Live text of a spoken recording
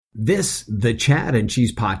This, the Chad and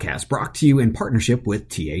Cheese Podcast, brought to you in partnership with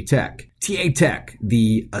TA Tech. TA Tech,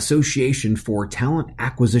 the Association for Talent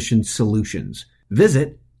Acquisition Solutions.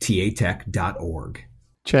 Visit tatech.org.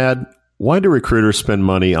 Chad, why do recruiters spend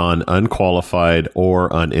money on unqualified or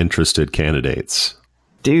uninterested candidates?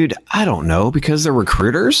 Dude, I don't know, because they're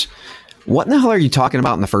recruiters? What in the hell are you talking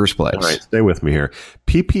about in the first place? All right, stay with me here.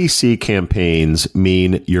 PPC campaigns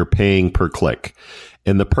mean you're paying per click,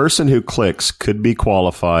 and the person who clicks could be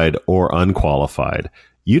qualified or unqualified.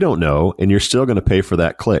 You don't know, and you're still going to pay for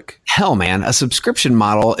that click. Hell, man, a subscription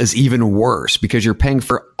model is even worse because you're paying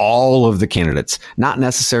for all of the candidates, not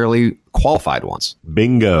necessarily qualified ones.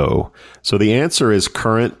 Bingo. So the answer is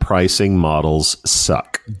current pricing models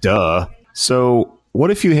suck. Duh. So what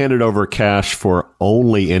if you handed over cash for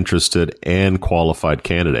only interested and qualified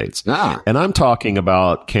candidates? And I'm talking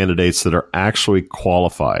about candidates that are actually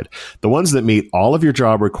qualified, the ones that meet all of your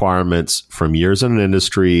job requirements from years in an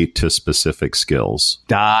industry to specific skills.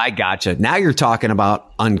 I gotcha. Now you're talking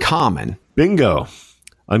about Uncommon. Bingo.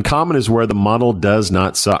 Uncommon is where the model does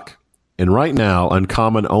not suck. And right now,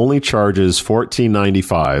 Uncommon only charges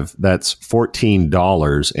 $14.95. That's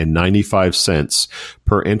 $14.95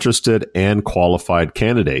 per interested and qualified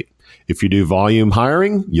candidate. If you do volume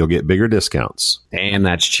hiring, you'll get bigger discounts. And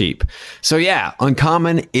that's cheap. So yeah,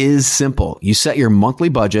 Uncommon is simple. You set your monthly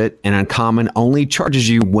budget, and Uncommon only charges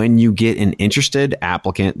you when you get an interested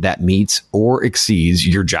applicant that meets or exceeds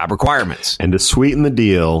your job requirements. And to sweeten the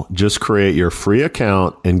deal, just create your free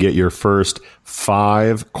account and get your first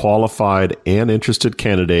 5 qualified and interested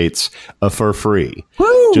candidates for free.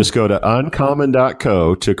 Woo! Just go to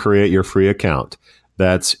uncommon.co to create your free account.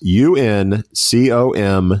 That's uncomon.co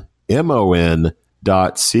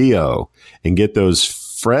and get those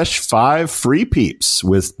fresh 5 free peeps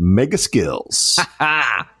with mega skills.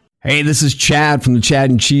 Hey, this is Chad from the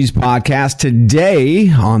Chad and Cheese Podcast. Today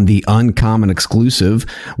on the Uncommon exclusive,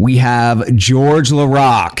 we have George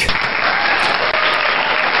LaRock.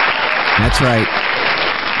 That's right.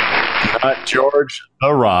 Not George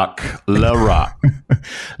LaRock. LaRock.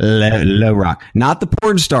 LaRock. Not the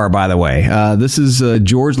porn star, by the way. This is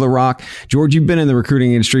George LaRock. George, you've been in the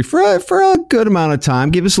recruiting industry for a good amount of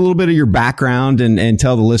time. Give us a little bit of your background and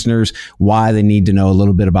tell the listeners why they need to know a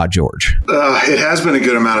little bit about George. It has been a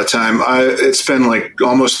good amount of time. It's been like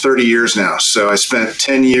almost 30 years now. So I spent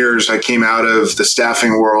 10 years. I came out of the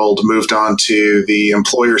staffing world, moved on to the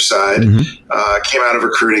employer side, came out of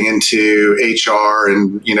recruiting into HR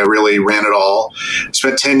and, really ran it all.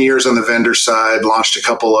 Spent 10 years on the vendor side, launched a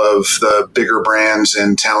couple of the bigger brands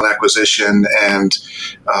in talent acquisition and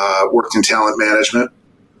worked in talent management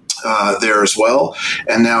there as well.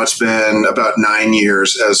 And now it's been about 9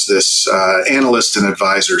 years as this analyst and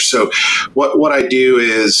advisor. So what I do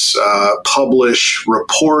is publish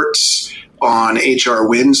reports on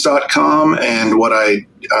hrwins.com. And what I,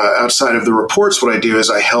 outside of the reports, what I do is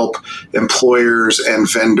I help employers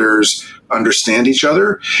and vendors understand each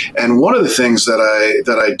other. And one of the things that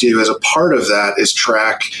I do as a part of that is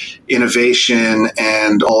track innovation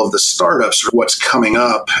and all of the startups, what's coming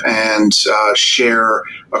up, and share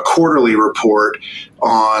a quarterly report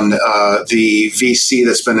on the VC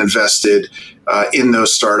that's been invested in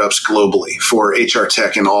those startups globally for HR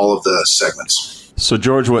tech in all of the segments. So,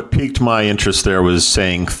 George, what piqued my interest there was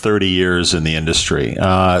saying 30 years in the industry.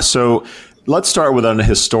 So let's start with a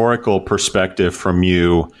historical perspective from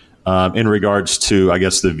you in regards to, I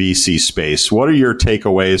guess, the VC space. What are your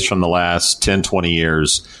takeaways from the last 10, 20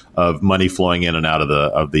 years of money flowing in and out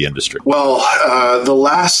of the industry? Well, the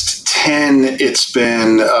last 10, it's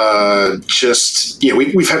been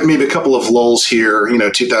we've had maybe a couple of lulls here.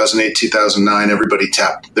 2008, 2009, everybody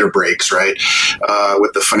tapped their brakes, right,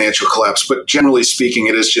 with the financial collapse. But generally speaking,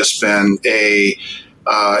 it has just been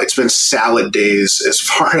it's been salad days as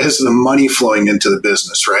far as the money flowing into the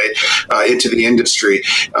business, right, into the industry.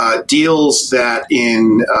 Deals that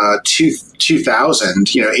in 2000,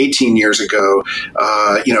 18 years ago,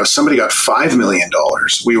 somebody got $5 million.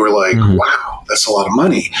 We were like, wow, that's a lot of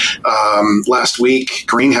money. Last week,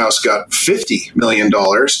 Greenhouse got $50 million.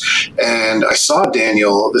 And I saw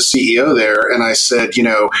Daniel, the CEO there, and I said,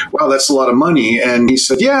 wow, that's a lot of money. And he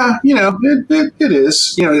said, yeah, it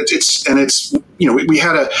is. We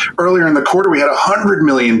had earlier in the quarter, we had $100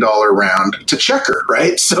 million round to Checker,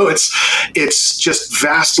 right? So it's just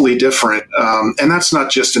vastly different. And that's not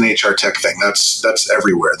just an HR tech thing. That's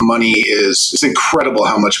everywhere. The money it's incredible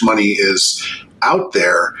how much money is out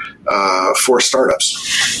there for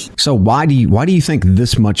startups. So why do you think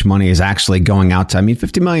this much money is actually going out to? I mean,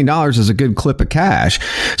 $50 million is a good clip of cash.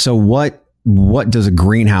 So what does a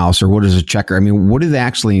Greenhouse or what does a Checker? I mean, what do they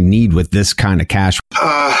actually need with this kind of cash?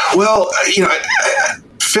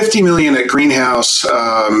 $50 million at Greenhouse,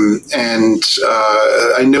 and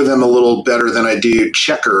I know them a little better than I do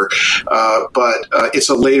Checker, but it's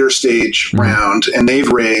a later stage round, and they've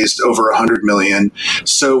raised over $100 million.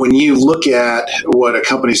 So when you look at what a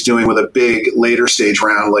company's doing with a big later stage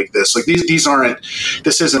round like this, like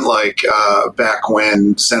this isn't like back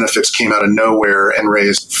when Zenefits came out of nowhere and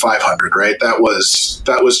raised 500, right? That was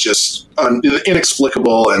just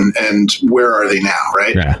inexplicable, and where are they now,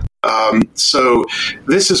 right? Yeah. So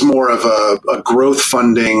this is more of a growth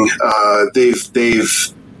funding.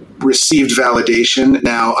 They've received validation.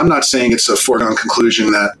 Now, I'm not saying it's a foregone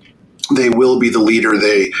conclusion that they will be the leader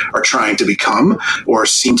they are trying to become or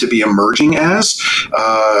seem to be emerging as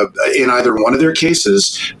in either one of their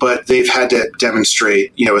cases, but they've had to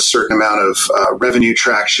demonstrate, a certain amount of revenue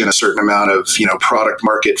traction, a certain amount of, product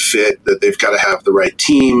market fit, that they've got to have the right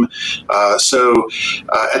team. So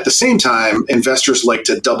at the same time, investors like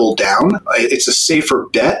to double down. It's a safer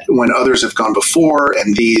bet when others have gone before,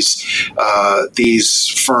 and these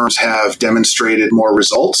firms have demonstrated more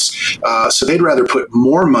results. So they'd rather put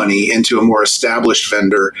more money into a more established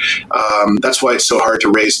vendor. That's why it's so hard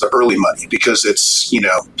to raise the early money, because it's, you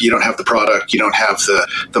don't have the product, you don't have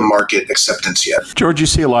the market acceptance yet. George, you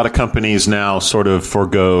see a lot of companies now sort of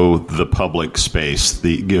forego the public space,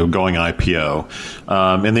 going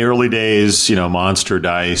IPO. In the early days, Monster,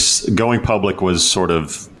 Dice, going public was sort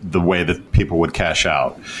of the way that people would cash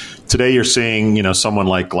out. Today, you're seeing, someone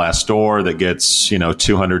like Glassdoor that gets,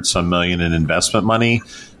 200 some million in investment money,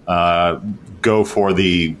 go for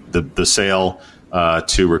the sale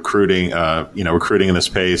to recruiting, recruiting in this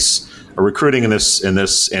space, or recruiting in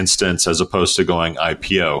this instance, as opposed to going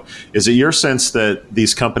IPO. Is it your sense that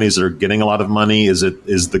these companies that are getting a lot of money, is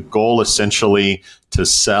the goal essentially to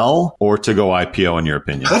sell or to go IPO, in your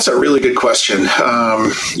opinion? That's a really good question.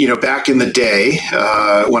 Back in the day,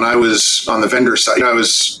 when I was on the vendor side, I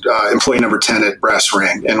was employee number 10 at Brass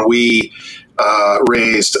Ring, and we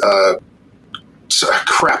raised a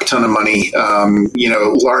crap ton of money,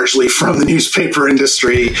 largely from the newspaper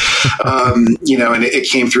industry, and it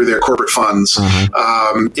came through their corporate funds.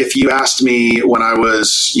 If you asked me when I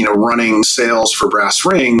was, running sales for Brass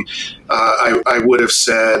Ring, I would have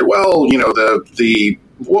said, well, the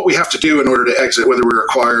what we have to do in order to exit, whether we're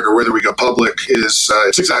acquired or whether we go public, is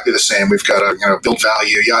it's exactly the same. We've got to build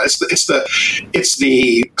value. Yeah, it's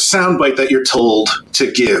the soundbite that you're told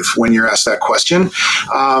to give when you're asked that question.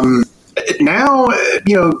 Now,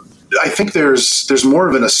 I think there's more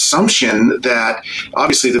of an assumption that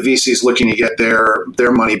obviously the VC is looking to get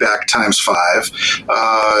their money back times 5,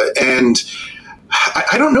 and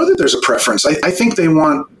I don't know that there's a preference. I think they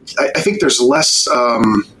want. I think there's less.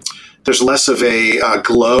 There's less of a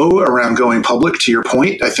glow around going public, to your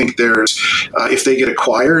point. I think there's, if they get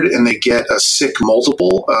acquired and they get a sick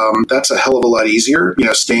multiple, that's a hell of a lot easier,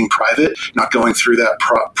 staying private, not going through that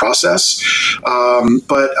process.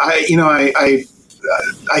 But I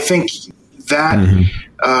think that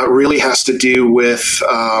really has to do with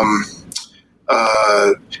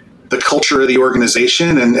the culture of the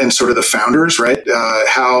organization and sort of the founders, right?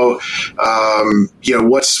 How,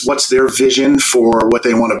 what's their vision for what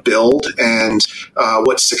they want to build, and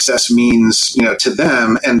what success means, to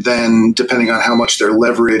them. And then depending on how much they're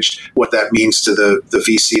leveraged, what that means to the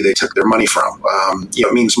VC they took their money from.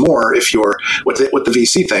 It means more if you're what the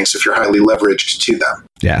VC thinks, if you're highly leveraged to them.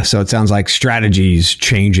 Yeah. So it sounds like strategies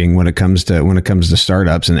changing when it comes to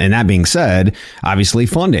startups. And that being said, obviously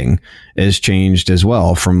funding has changed as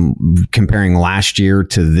well from comparing last year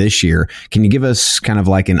to this year. Can you give us kind of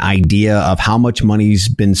like an idea of how much money's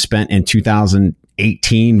been spent in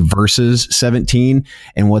 2018 versus 17,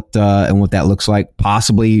 and what that looks like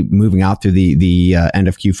possibly moving out through the end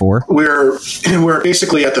of Q4? We're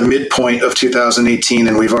basically at the midpoint of 2018,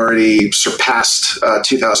 and we've already surpassed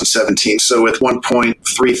 2017. So with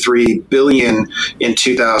 1.33 billion in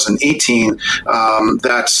 2018,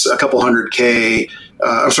 that's a couple hundred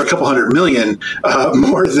million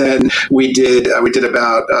more than we did. We did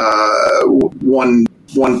about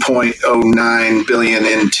 1.09 billion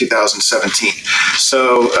in 2017.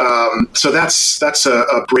 So that's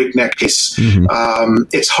a breakneck pace.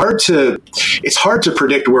 It's hard to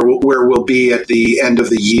predict where we'll be at the end of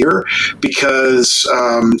the year, because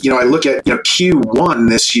I look at Q1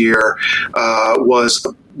 this year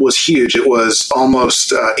was huge. It was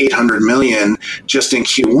almost 800 million just in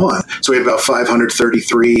Q1. So we had about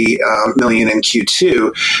 533 million in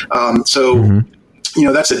Q2.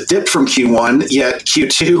 That's a dip from Q1, yet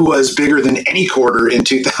Q2 was bigger than any quarter in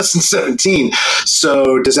 2017.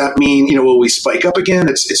 So does that mean, will we spike up again?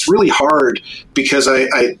 It's really hard because I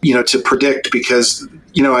to predict, because,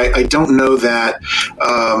 I don't know that,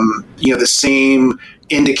 the same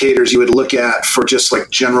indicators you would look at for just like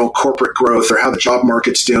general corporate growth or how the job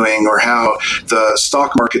market's doing or how the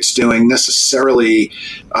stock market's doing necessarily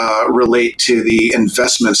relate to the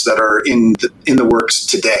investments that are in the works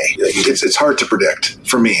today. It's hard to predict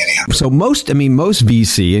for me anyhow. So most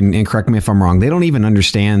VC, and correct me if I'm wrong, they don't even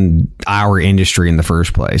understand our industry in the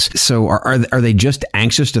first place. So are they just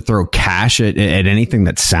anxious to throw cash at anything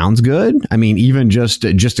that sounds good? I mean, even just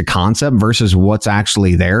a concept versus what's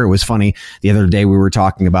actually there. It was funny the other day we were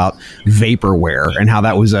talking about vaporware and how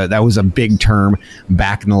that was a big term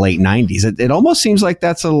back in the late 90s. It almost seems like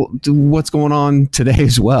that's what's going on today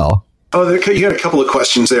as well. Oh, you got a couple of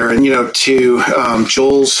questions there. And, to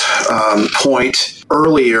Joel's point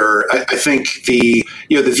earlier, I think the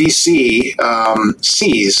VC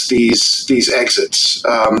sees these exits.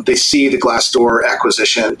 They see the Glassdoor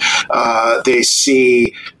acquisition. They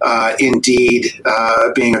see Indeed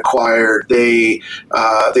being acquired. They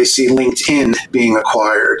see LinkedIn being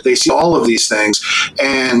acquired. They see all of these things.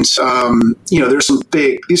 And,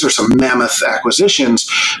 these are some mammoth acquisitions,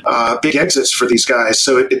 big exits for these guys.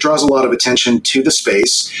 So it draws a lot of attention to the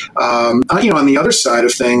space. On the other side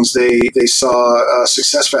of things, they saw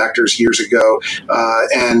Success Factors years ago,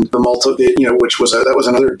 and the which was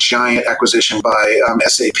another giant acquisition by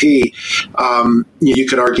SAP. You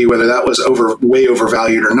could argue whether that was way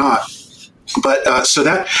overvalued or not. But so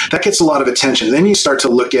that gets a lot of attention. Then you start to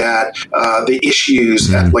look at the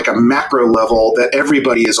issues at like a macro level that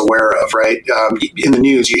everybody is aware of, right? In the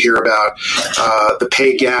news, you hear about the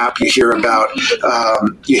pay gap. You hear about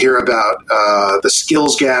the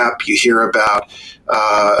skills gap. You hear about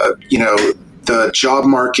the job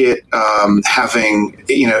market having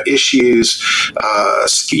issues,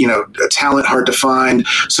 talent hard to find.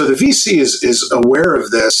 So the VC is aware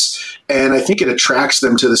of this, and I think it attracts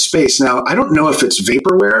them to the space. Now, I don't know if it's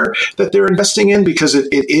vaporware that they're investing in because it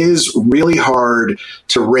is really hard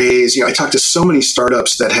to raise. I talk to so many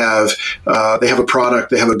startups that they have a product,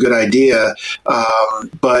 they have a good idea,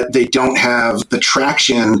 but they don't have the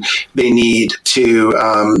traction they need to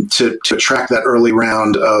attract that early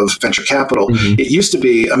round of venture capital. Mm-hmm. It used to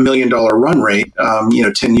be $1 million run rate,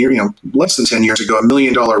 less than 10 years ago, $1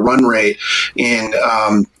 million run rate in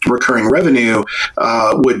recurring revenue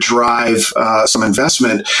would drive some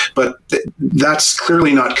investment, but that's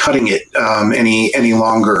clearly not cutting it any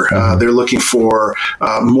longer. They're looking for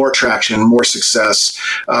more traction, more success,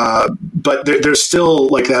 but there's still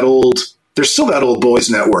like that old. There's still that old boys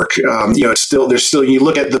network. There's still, you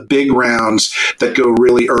look at the big rounds that go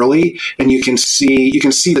really early and you can see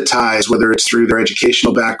the ties, whether it's through their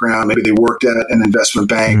educational background. Maybe they worked at an investment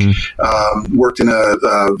bank, worked in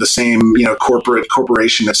the same,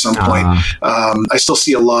 corporation at some point. I still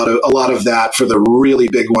see a lot of that for the really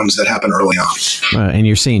big ones that happen early on. And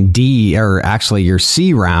you're seeing D, or actually your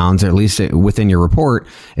C rounds, or at least within your report,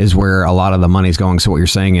 is where a lot of the money's going. So what you're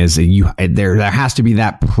saying is there has to be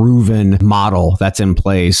that proven model that's in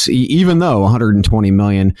place, even though 120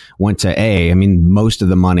 million went to A. I mean, most of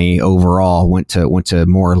the money overall went to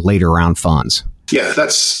more later round funds. Yeah,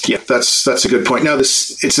 that's a good point. Now,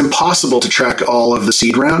 it's impossible to track all of the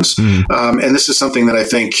seed rounds, and this is something that I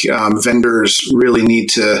think vendors really need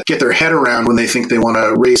to get their head around when they think they want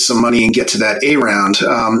to raise some money and get to that A round.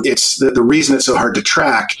 It's the reason it's so hard to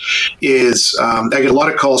track is I get a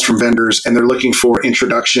lot of calls from vendors, and they're looking for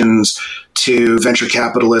introductions to venture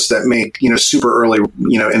capitalists that make super early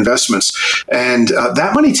investments, and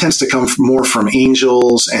that money tends to come more from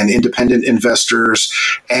angels and independent investors.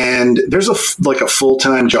 And there's a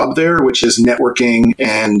full-time job there, which is networking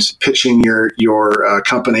and pitching your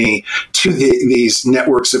company to these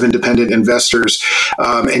networks of independent investors.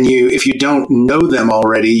 And if you don't know them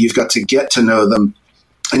already, you've got to get to know them.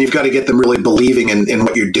 And you've got to get them really believing in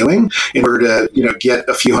what you're doing in order to, get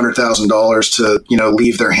a few $100,000 to,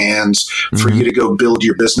 leave their hands for you to go build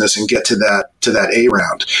your business and get to that A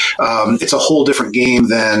round. It's a whole different game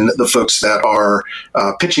than the folks that are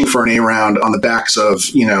pitching for an A round on the backs of,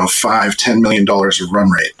 $5-10 million of run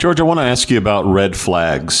rate. George, I want to ask you about red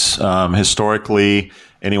flags. Historically,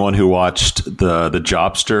 anyone who watched the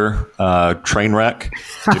Jobster train wreck,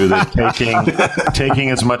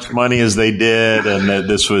 taking as much money as they did, and that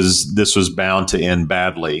this was bound to end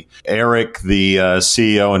badly. Eric, the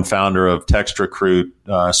CEO and founder of TextRecruit,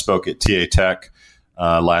 spoke at TA Tech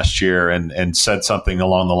last year and said something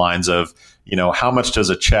along the lines of, how much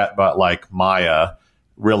does a chatbot like Maya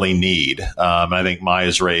really need? I think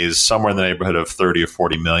Maya's raised somewhere in the neighborhood of 30 or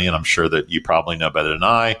 40 million. I'm sure that you probably know better than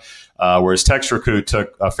I. Whereas TextRecruit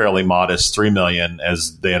took a fairly modest $3 million,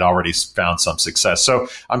 as they had already found some success. So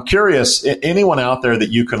I'm curious, anyone out there that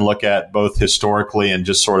you can look at both historically and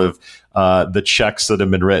just sort of the checks that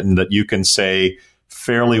have been written that you can say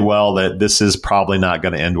fairly well that this is probably not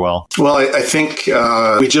going to end well? Well, I think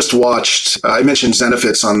we just watched, I mentioned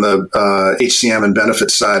Zenefits on the HCM and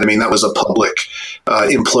benefits side. I mean, that was a public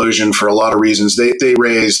implosion for a lot of reasons. They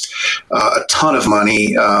raised a ton of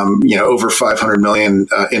money, over $500 million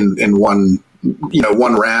in one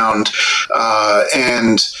round.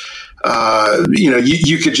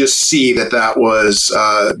 You could just see that was,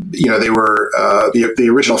 they were, the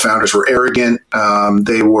original founders were arrogant.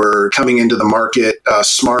 They were coming into the market,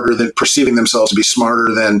 perceiving themselves to be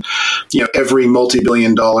smarter than, every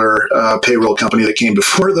multi-billion-dollar payroll company that came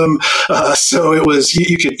before them. So it was,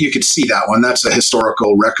 you could see that one. That's a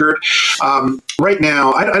historical record. Right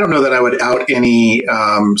now, I don't know that I would out any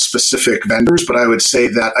specific vendors, but I would say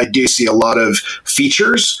that I do see a lot of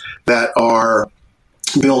features that are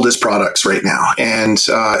billed as products right now, and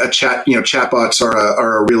chatbots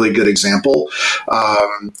are a really good example.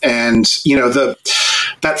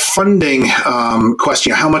 That funding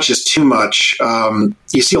question, how much is too much?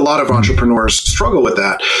 You see a lot of entrepreneurs struggle with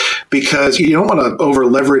that because you don't want to over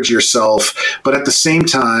leverage yourself, but at the same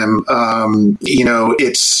time,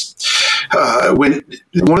 it's when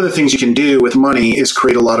one of the things you can do with money is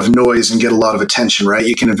create a lot of noise and get a lot of attention, right?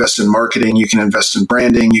 You can invest in marketing, you can invest in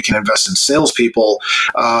branding, you can invest in salespeople.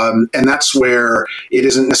 And that's where it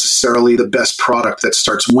isn't necessarily the best product that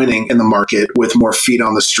starts winning in the market with more feet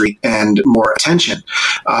on the street and more attention.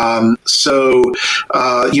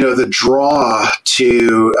 The draw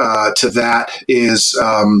to that is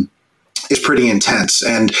pretty intense.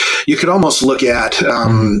 And you could almost look at,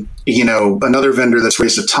 another vendor that's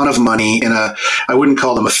raised a ton of money I wouldn't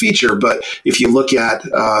call them a feature, but if you look at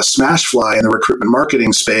Smashfly in the recruitment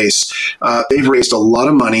marketing space, they've raised a lot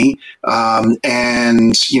of money.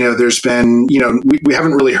 There's been, we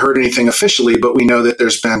haven't really heard anything officially, but we know that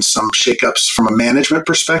there's been some shakeups from a management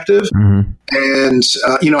perspective. Mm-hmm. And,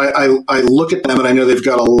 I look at them and I know they've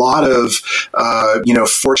got a lot of,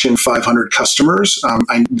 Fortune 500 customers.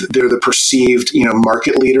 They're the perceived,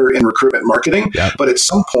 market leader in recruitment marketing. Yep. But at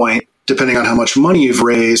some point, depending on how much money you've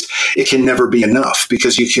raised, it can never be enough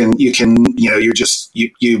because you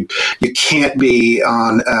can't be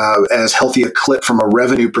on as healthy a clip from a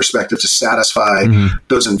revenue perspective to satisfy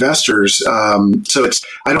those investors. So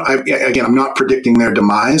I'm not predicting their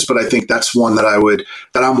demise, but I think that's one that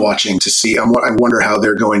I'm watching to see. I wonder how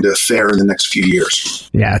they're going to fare in the next few years.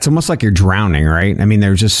 Yeah, it's almost like you're drowning, right? I mean,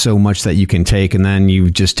 there's just so much that you can take, and then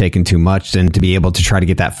you've just taken too much, and to be able to try to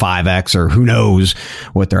get that 5x or who knows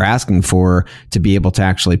what they're asking for to be able to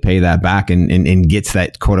actually pay that back and get to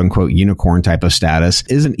that quote unquote unicorn type of status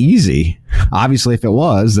isn't easy. Obviously, if it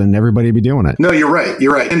was, then everybody would be doing it. No, you're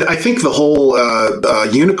right. And I think the whole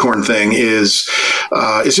unicorn thing is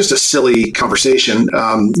just a silly conversation.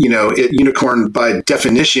 Unicorn by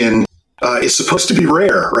definition is supposed to be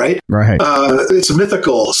rare, right? Right. It's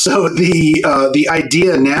mythical. So the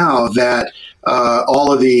idea now that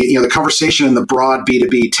all of the conversation in the broad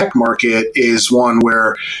B2B tech market is one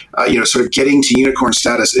where sort of getting to unicorn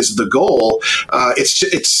status is the goal.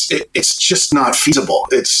 It's just not feasible.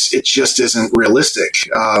 It just isn't realistic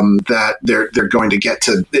that they're going to get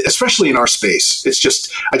to, especially in our space.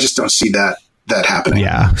 I just don't see that happening.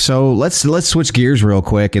 Yeah. So let's switch gears real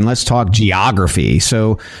quick and let's talk geography.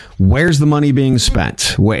 So where's the money being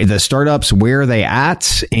spent? The startups, where are they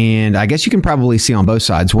at? And I guess you can probably see on both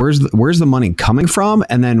sides, where's the money coming from?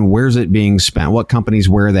 And then where's it being spent? What companies,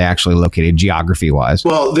 where are they actually located geography wise?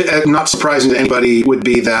 Well, not surprising to anybody would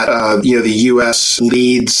be that, the U.S.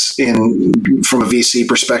 leads from a VC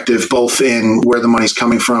perspective, both in where the money's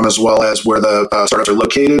coming from as well as where the startups are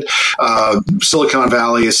located. Silicon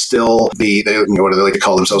Valley is still what do they like to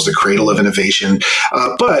call themselves, the cradle of innovation.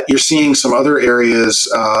 But you're seeing some other areas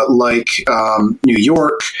like New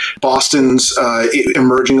York, Boston's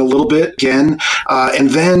emerging a little bit again, and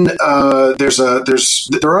then there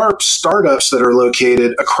are startups that are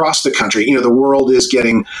located across the country. The world is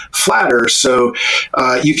getting flatter, so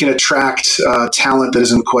you can attract talent that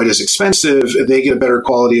isn't quite as expensive. They get a better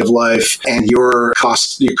quality of life, and your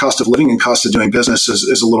cost of living and cost of doing business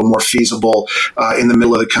is a little more feasible in the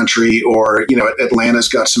middle of the country, or Atlanta's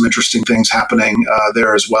got some interesting things happening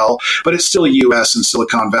there as well. But it's still U.S. and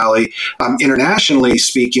Silicon Valley. Internationally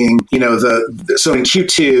speaking, so in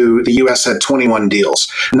Q2 the U.S. had 21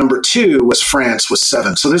 deals. Number 2 was France with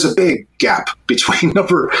 7. So there's a big gap between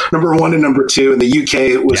number 1 and number 2. In the UK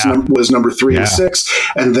it was number 3 and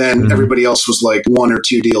 6, and then everybody else was like 1 or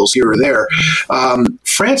 2 deals here or there.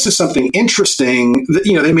 France is something interesting that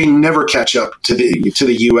they may never catch up to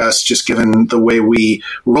the U.S. just given the way we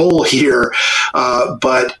roll here.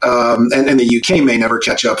 But the UK may never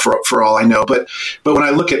catch up for all I know. But when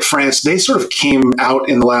I look look at France, they sort of came out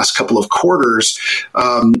in the last couple of quarters.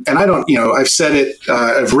 And I don't, I've said it,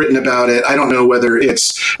 I've written about it. I don't know whether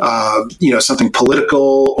it's, something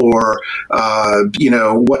political or,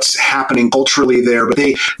 what's happening culturally there, but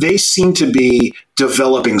they seem to be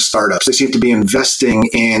developing startups. They seem to be investing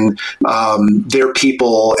in their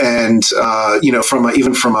people, and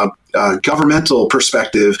even from a governmental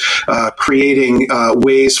perspective, creating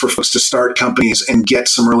ways for folks to start companies and get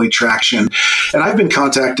some early traction. And I've been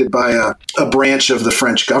contacted by a branch of the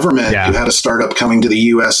French government who had a startup coming to the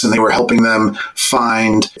U.S. and they were helping them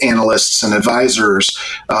find analysts and advisors.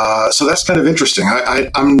 So that's kind of interesting.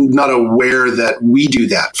 I'm not aware that we do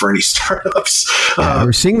that for any startups.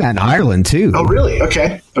 We're seeing that in Ireland too. Oh, really?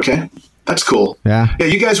 Okay. That's cool. Yeah.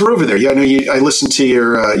 You guys were over there. Yeah, I know I listened to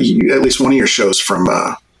your at least one of your shows from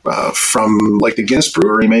like the Guinness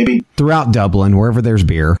Brewery, maybe? Throughout Dublin, wherever there's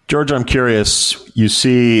beer. George, I'm curious. You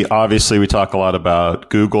see, obviously, we talk a lot about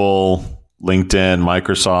Google, LinkedIn,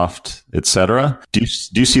 Microsoft, et cetera. Do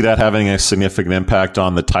you see that having a significant impact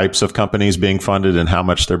on the types of companies being funded and how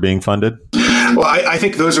much they're being funded? Well, I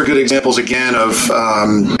think those are good examples, again, of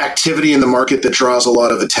activity in the market that draws a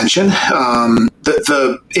lot of attention.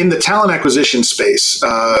 In the talent acquisition space,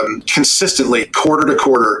 consistently, quarter to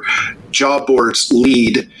quarter, job boards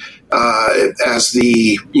lead as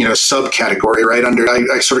the subcategory, right?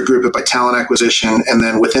 I sort of group it by talent acquisition, and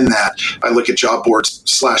then within that, I look at job boards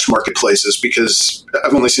 / marketplaces, because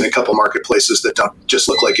I've only seen a couple marketplaces that don't just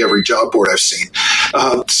look like every job board I've seen.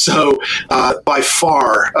 So by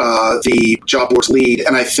far, the job boards lead,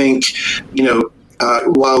 and I think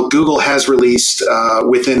while Google has released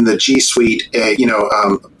within the G Suite,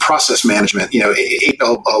 process management,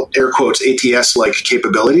 I'll air quotes ATS-like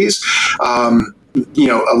capabilities.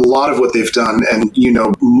 A lot of what they've done, and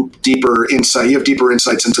deeper insight. You have deeper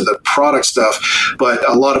insights into the product stuff, but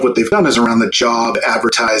a lot of what they've done is around the job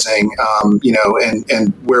advertising,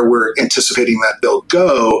 and where we're anticipating that they'll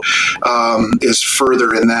go is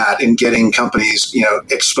further in that, in getting companies,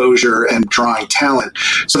 exposure and drawing talent.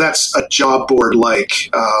 So that's a job board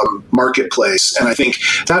like marketplace, and I think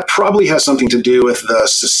that probably has something to do with the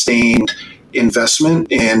sustained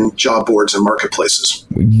investment in job boards and marketplaces.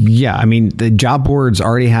 Yeah, I mean, the job boards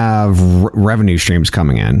already have revenue streams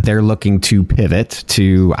coming in. They're looking to pivot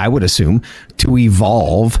to, I would assume, to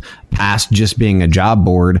evolve past just being a job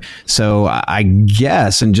board. So I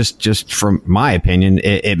guess, and just from my opinion,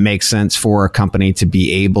 it makes sense for a company to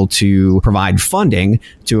be able to provide funding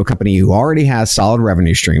to a company who already has solid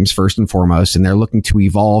revenue streams, first and foremost, and they're looking to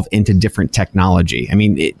evolve into different technology. I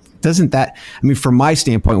mean, from my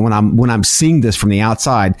standpoint, when I'm seeing this from the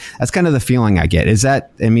outside, that's kind of the feeling I get. Is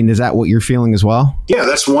that what you're feeling as well? Yeah,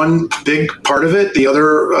 that's one big part of it. The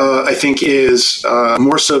other, I think, is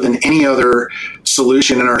more so than any other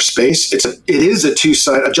solution in our space. It is a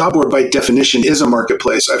two-sided. A job board, by definition, is a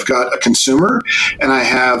marketplace. I've got a consumer, and I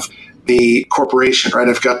have the corporation, right?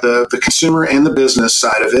 I've got the consumer and the business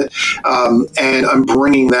side of it, and I'm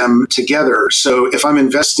bringing them together. So if I'm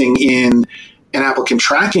investing in an applicant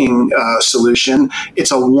tracking solution,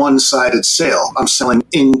 it's a one-sided sale. I'm selling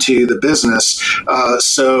into the business.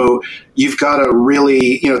 So you've got to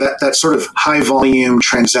really, that sort of high volume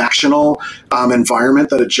transactional environment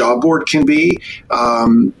that a job board can be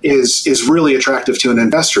is really attractive to an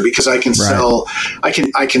investor, because I can sell, I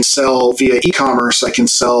can sell via e-commerce, I can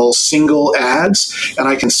sell single ads, and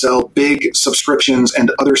I can sell big subscriptions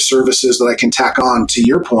and other services that I can tack on, to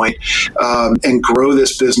your point, and grow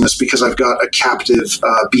this business because I've got a captive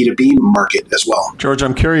B2B market as well. George,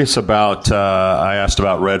 I'm curious about, I asked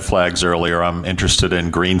about red flags earlier. I'm interested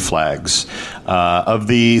in green flags. Of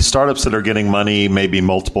the startups that are getting money, maybe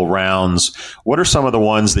multiple rounds, what are some of the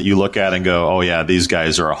ones that you look at and go, oh yeah, these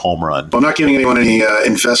guys are a home run? Well, I'm not giving anyone any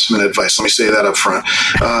investment advice. Let me say that up front.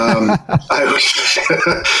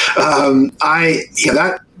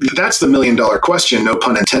 That's the $1 million question, no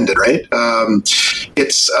pun intended, right?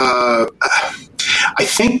 I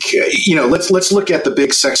think, let's look at the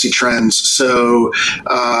big sexy trends. So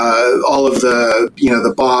all of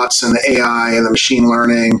the bots and the AI and the machine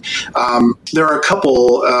learning. There are a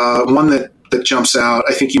couple. One that jumps out,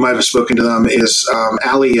 I think you might have spoken to them, is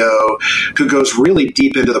Alio, who goes really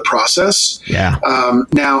deep into the process. Yeah.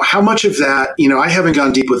 Now, how much of that, I haven't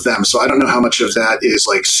gone deep with them, so I don't know how much of that is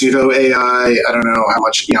like pseudo AI. I don't know how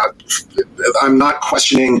much, I'm not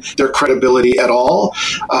questioning their credibility at all.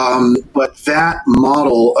 But that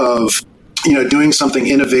model of, doing something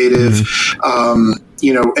innovative,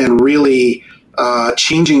 and really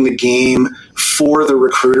changing the game for the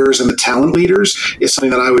recruiters and the talent leaders is something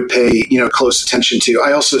that I would pay, close attention to.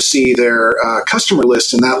 I also see their customer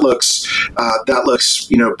list, and that looks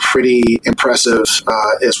pretty impressive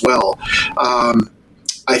as well.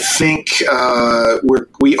 I think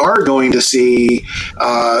we are going to see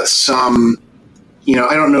some.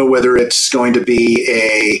 I don't know whether it's going to be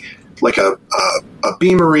a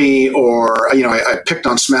Beamery or, I picked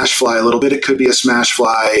on Smashfly a little bit. It could be a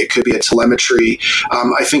Smashfly. It could be a telemetry.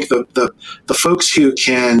 I think the folks who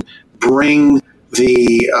can bring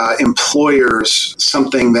the employers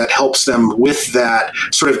something that helps them with that,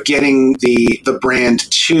 sort of getting the brand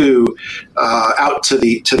out to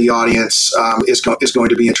the audience is going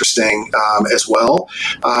to be interesting as well.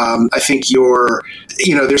 I think there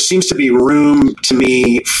seems to be room to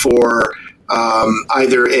me for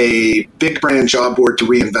either a big brand job board to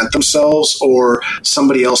reinvent themselves or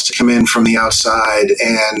somebody else to come in from the outside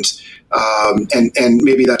and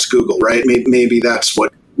maybe that's Google, right? Maybe that's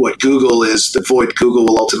what Google is, the void Google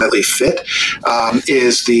will ultimately fit,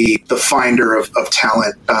 is the finder of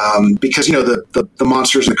talent, because the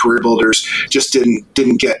monsters and the career builders just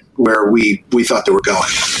didn't get where we thought they were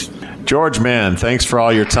going. George, man, thanks for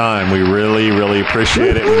all your time. We really, really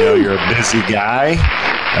appreciate it. We know you're a busy guy.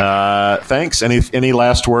 Thanks. Any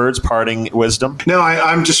last words, parting wisdom? No,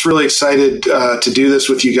 I'm just really excited to do this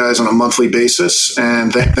with you guys on a monthly basis,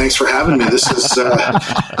 and thanks for having me. This is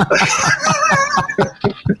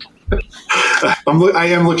I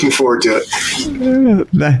am looking forward to it.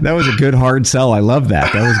 That was a good hard sell. I love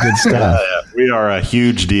that. That was good stuff. We are a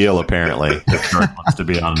huge deal, apparently, if George wants to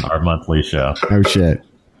be on our monthly show. Oh, shit.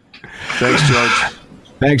 Thanks, George.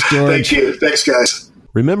 Thanks, George. Thank you. Thanks, guys.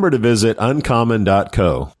 Remember to visit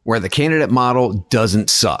uncommon.co, where the candidate model doesn't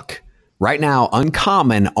suck. Right now,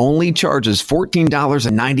 Uncommon only charges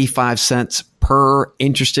 $14.95 per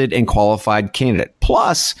interested and qualified candidate.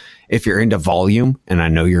 Plus, if you're into volume, and I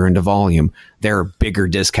know you're into volume, there are bigger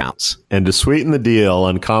discounts. And to sweeten the deal,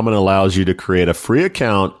 Uncommon allows you to create a free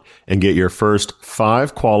account and get your first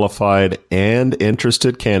 5 qualified and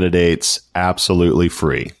interested candidates absolutely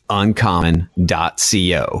free.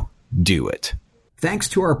 Uncommon.co. Do it. Thanks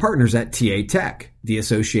to our partners at TA Tech, the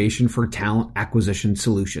Association for Talent Acquisition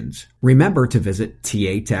Solutions. Remember to visit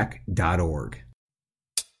tatech.org.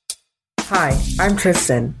 Hi, I'm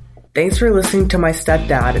Tristan. Thanks for listening to my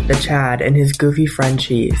stepdad, the Chad, and his goofy friend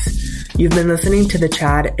Cheese. You've been listening to the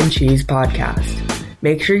Chad and Cheese podcast.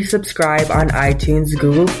 Make sure you subscribe on iTunes,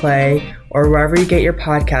 Google Play, or wherever you get your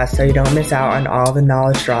podcasts so you don't miss out on all the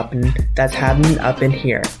knowledge dropping that's happening up in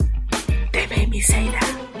here. They made me say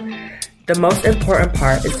that. The most important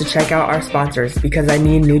part is to check out our sponsors because I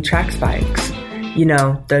need new track spikes.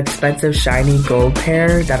 The expensive shiny gold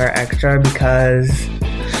pair that are extra because,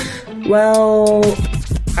 well,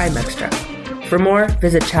 I'm extra. For more,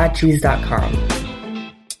 visit chadcheese.com.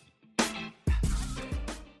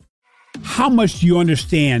 How much do you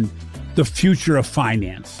understand the future of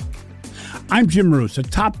finance? I'm Jim Roos, a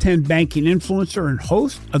top 10 banking influencer and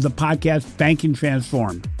host of the podcast Banking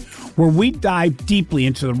Transformed, where we dive deeply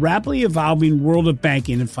into the rapidly evolving world of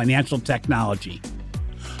banking and financial technology.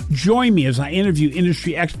 Join me as I interview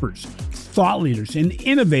industry experts, thought leaders, and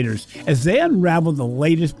innovators as they unravel the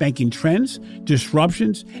latest banking trends,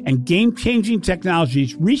 disruptions, and game-changing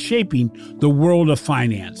technologies reshaping the world of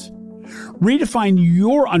finance. Redefine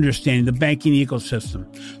your understanding of the banking ecosystem.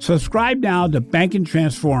 Subscribe now to Banking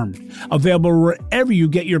Transformed, available wherever you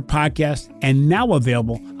get your podcast and now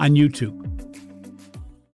available on YouTube.